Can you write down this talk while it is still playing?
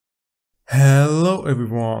Hello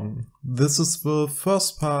everyone! This is the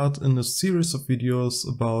first part in a series of videos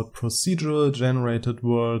about procedural generated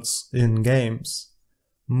worlds in games.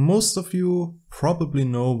 Most of you probably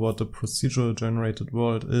know what a procedural generated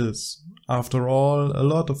world is. After all, a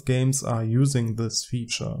lot of games are using this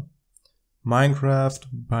feature. Minecraft,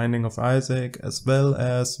 Binding of Isaac, as well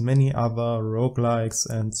as many other roguelikes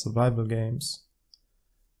and survival games.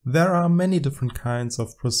 There are many different kinds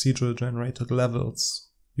of procedural generated levels.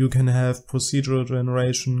 You can have procedural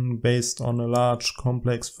generation based on a large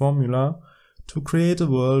complex formula to create a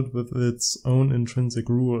world with its own intrinsic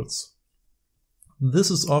rules. This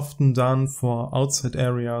is often done for outside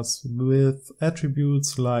areas with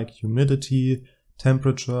attributes like humidity,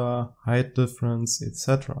 temperature, height difference,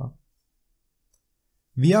 etc.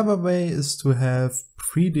 The other way is to have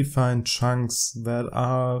predefined chunks that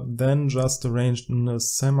are then just arranged in a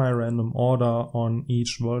semi-random order on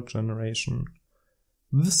each world generation.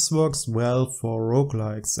 This works well for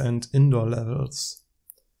roguelikes and indoor levels.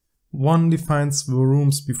 One defines the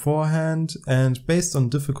rooms beforehand, and based on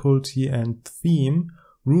difficulty and theme,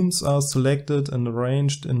 rooms are selected and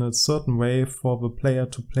arranged in a certain way for the player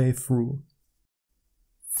to play through.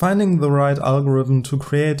 Finding the right algorithm to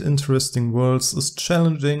create interesting worlds is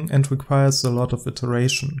challenging and requires a lot of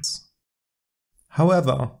iterations.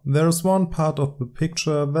 However, there is one part of the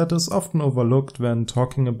picture that is often overlooked when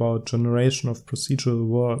talking about generation of procedural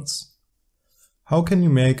worlds. How can you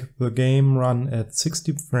make the game run at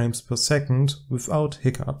 60 frames per second without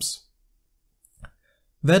hiccups?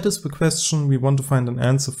 That is the question we want to find an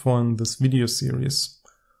answer for in this video series.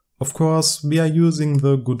 Of course, we are using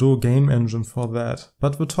the Godot game engine for that,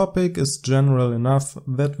 but the topic is general enough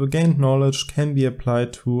that the gained knowledge can be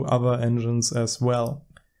applied to other engines as well.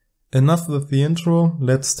 Enough with the intro,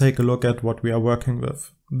 let's take a look at what we are working with.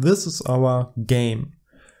 This is our game.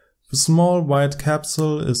 The small white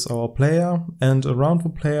capsule is our player, and around the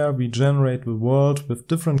player we generate the world with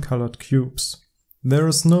different colored cubes. There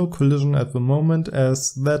is no collision at the moment,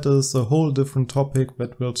 as that is a whole different topic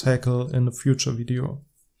that we'll tackle in a future video.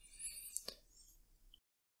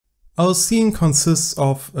 Our scene consists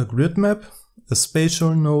of a grid map, a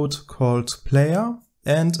spatial node called player,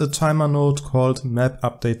 and a timer node called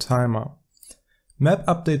map_update_timer.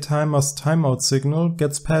 Map_update_timer's timeout signal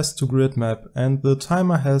gets passed to gridmap, and the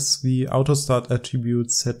timer has the autostart attribute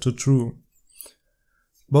set to true.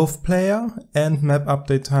 Both player and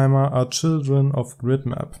map_update_timer are children of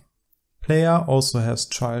gridmap. Player also has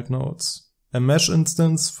child nodes, a mesh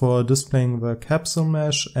instance for displaying the capsule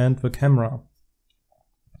mesh and the camera.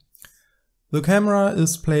 The camera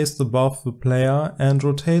is placed above the player and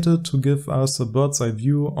rotated to give us a bird's eye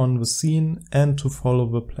view on the scene and to follow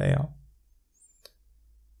the player.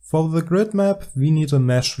 For the grid map, we need a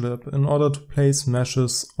mesh lib in order to place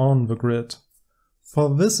meshes on the grid.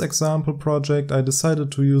 For this example project, I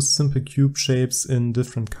decided to use simple cube shapes in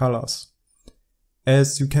different colors,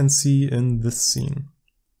 as you can see in this scene.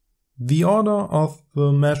 The order of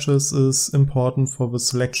the meshes is important for the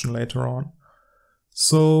selection later on.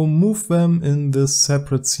 So move them in this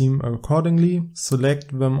separate scene accordingly,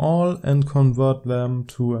 select them all and convert them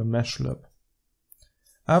to a mesh lib.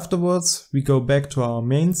 Afterwards, we go back to our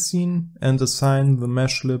main scene and assign the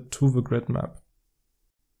mesh lib to the grid map.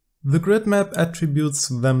 The grid map attributes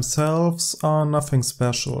themselves are nothing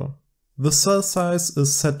special. The cell size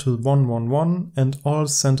is set to 111 and all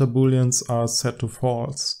center booleans are set to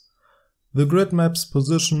false. The grid map's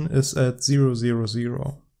position is at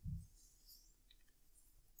 000.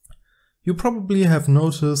 You probably have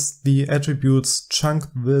noticed the attributes chunk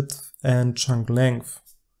width and chunk length.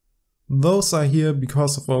 Those are here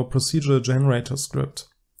because of our procedural generator script,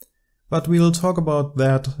 but we'll talk about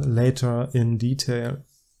that later in detail.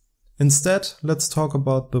 Instead, let's talk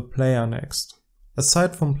about the player next.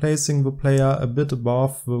 Aside from placing the player a bit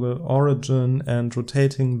above the origin and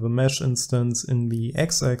rotating the mesh instance in the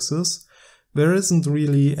x-axis, there isn't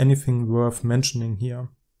really anything worth mentioning here.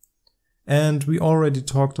 And we already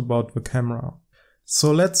talked about the camera.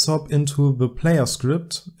 So let's hop into the player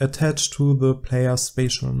script attached to the player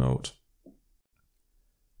spatial node.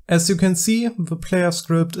 As you can see, the player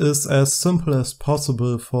script is as simple as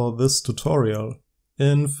possible for this tutorial.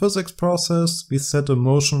 In physics process, we set a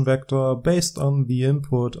motion vector based on the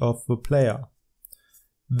input of the player.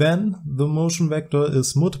 Then the motion vector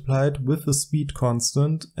is multiplied with the speed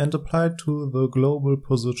constant and applied to the global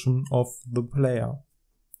position of the player.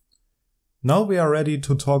 Now we are ready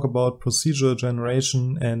to talk about procedural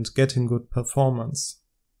generation and getting good performance.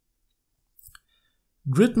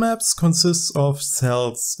 Grid maps consist of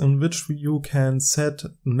cells in which you can set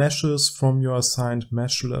meshes from your assigned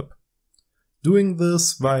mesh lib. Doing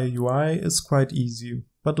this via UI is quite easy.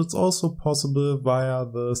 but it's also possible via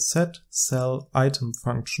the setCellItem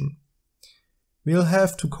function. We'll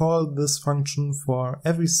have to call this function for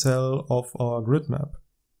every cell of our grid map.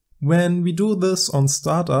 When we do this on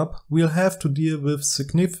startup, we'll have to deal with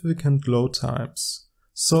significant load times.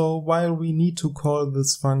 So while we need to call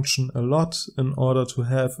this function a lot in order to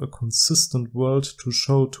have a consistent world to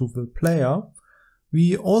show to the player,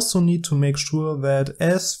 we also need to make sure that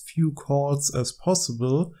as few calls as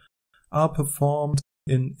possible are performed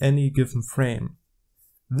in any given frame.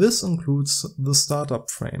 This includes the startup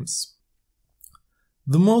frames.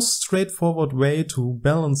 The most straightforward way to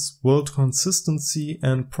balance world consistency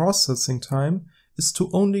and processing time is to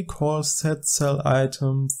only call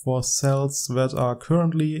setCellItem for cells that are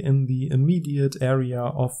currently in the immediate area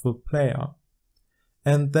of the player.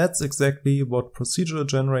 And that's exactly what Procedural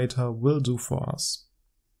Generator will do for us.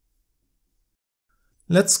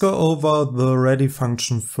 Let's go over the ready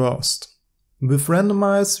function first. With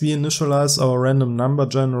randomize, we initialize our random number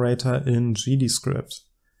generator in GDScript.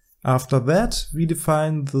 After that, we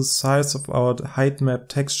define the size of our height map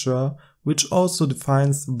texture, which also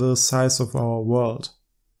defines the size of our world.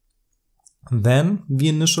 Then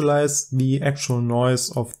we initialize the actual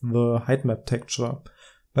noise of the height map texture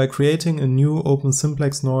by creating a new open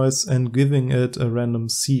simplex noise and giving it a random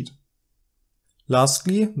seed.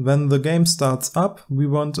 Lastly, when the game starts up, we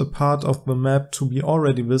want a part of the map to be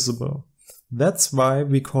already visible. That's why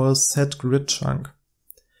we call setGridChunk.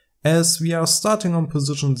 As we are starting on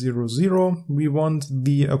position 0, 0, we want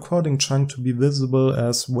the according chunk to be visible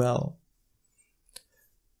as well.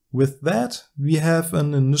 With that, we have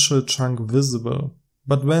an initial chunk visible,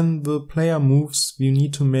 but when the player moves, we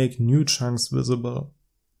need to make new chunks visible.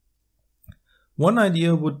 One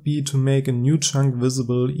idea would be to make a new chunk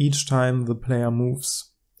visible each time the player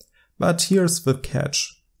moves. But here's the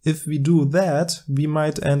catch. If we do that, we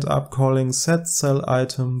might end up calling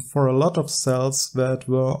setCellItem for a lot of cells that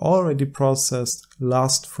were already processed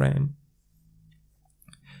last frame.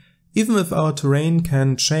 Even if our terrain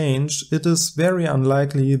can change, it is very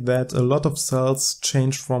unlikely that a lot of cells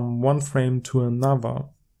change from one frame to another.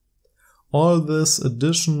 All this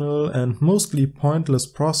additional and mostly pointless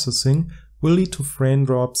processing will lead to frame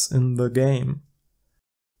drops in the game.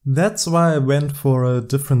 That's why I went for a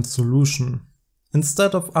different solution.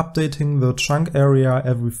 Instead of updating the chunk area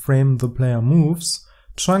every frame the player moves,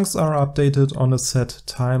 chunks are updated on a set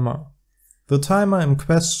timer. The timer in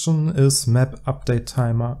question is map update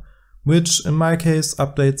timer, which in my case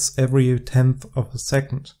updates every 1/10 of a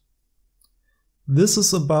second. This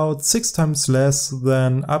is about 6 times less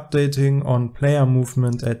than updating on player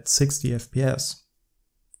movement at 60 FPS.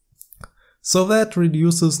 So that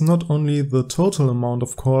reduces not only the total amount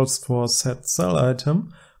of calls for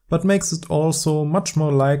setCellItem, but makes it also much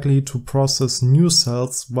more likely to process new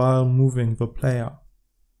cells while moving the player.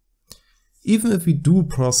 Even if we do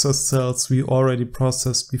process cells we already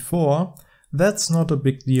processed before, that's not a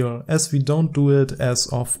big deal, as we don't do it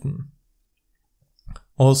as often.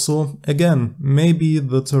 Also, again, maybe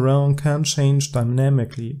the terrain can change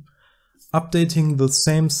dynamically. Updating the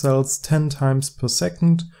same cells 10 times per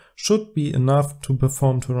second should be enough to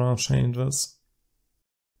perform terrain changes.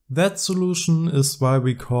 That solution is why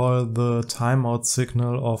we call the timeout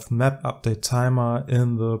signal of map update timer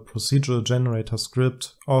in the procedural generator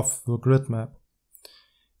script of the grid map.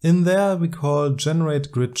 In there we call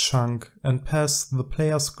generate grid chunk and pass the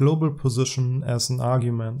player's global position as an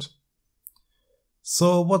argument.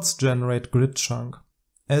 So what's generate grid chunk?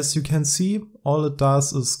 As you can see, all it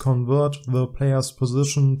does is convert the player's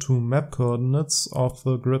position to map coordinates of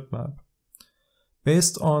the grid map.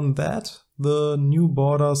 Based on that, the new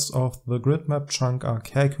borders of the grid map chunk are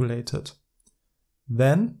calculated.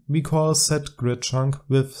 Then we call setGridChunk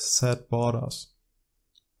with setBorders.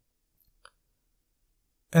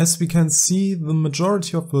 As we can see, the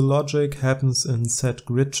majority of the logic happens in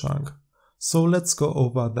setGridChunk, so let's go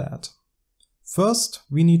over that. First,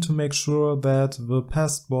 we need to make sure that the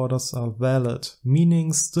passed borders are valid,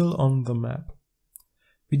 meaning still on the map.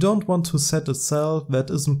 We don't want to set a cell that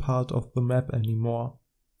isn't part of the map anymore.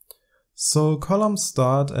 So column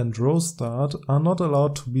start and row start are not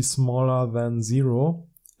allowed to be smaller than 0,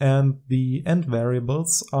 and the end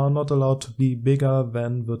variables are not allowed to be bigger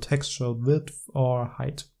than the texture width or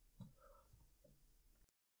height.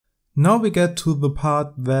 Now we get to the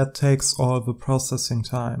part that takes all the processing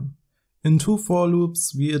time. In 2 for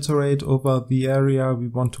loops we iterate over the area we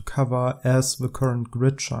want to cover as the current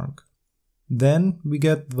grid chunk. Then we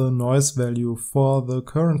get the noise value for the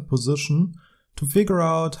current position to figure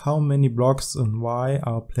out how many blocks in Y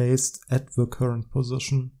are placed at the current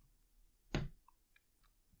position.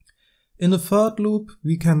 In a third loop,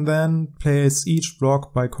 we can then place each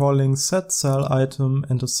block by calling setCellItem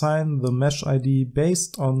and assign the mesh ID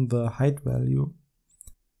based on the height value.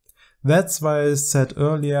 That's why I said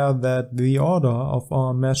earlier that the order of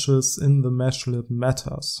our meshes in the meshlib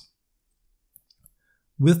matters.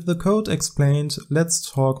 With the code explained, let's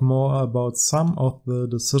talk more about some of the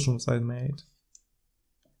decisions I made.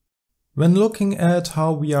 When looking at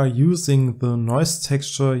how we are using the noise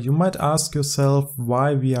texture, you might ask yourself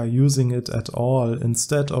why we are using it at all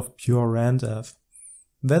instead of pure randf.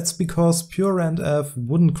 That's because pure randf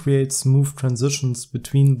wouldn't create smooth transitions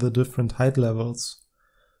between the different height levels.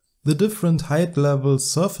 The different height level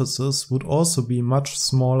surfaces would also be much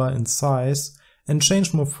smaller in size and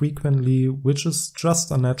change more frequently, which is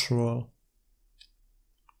just unnatural.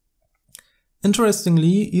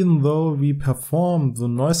 Interestingly, even though we perform the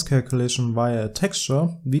noise calculation via a texture,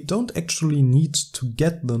 we don't actually need to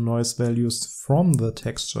get the noise values from the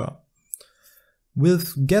texture.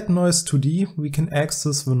 With getNoise2D, we can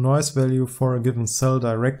access the noise value for a given cell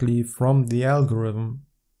directly from the algorithm.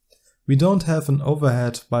 We don't have an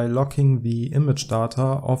overhead by locking the image data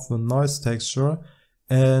of the noise texture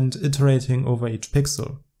and iterating over each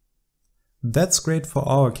pixel. That's great for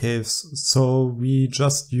our case, so we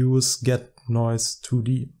just use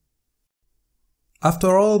getNoise2D.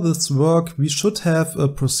 After all this work, we should have a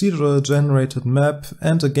procedural generated map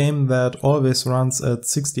and a game that always runs at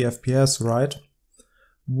 60 FPS, right?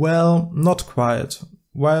 Well, not quite.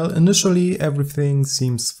 While initially everything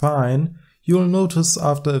seems fine, you'll notice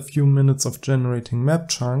after a few minutes of generating map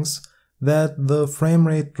chunks that the frame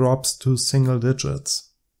rate drops to single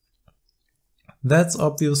digits. That's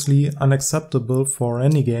obviously unacceptable for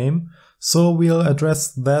any game, so we'll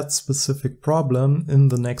address that specific problem in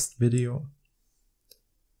the next video.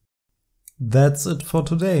 That's it for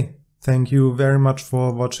today. Thank you very much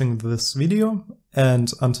for watching this video,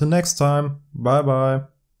 and until next time, bye bye.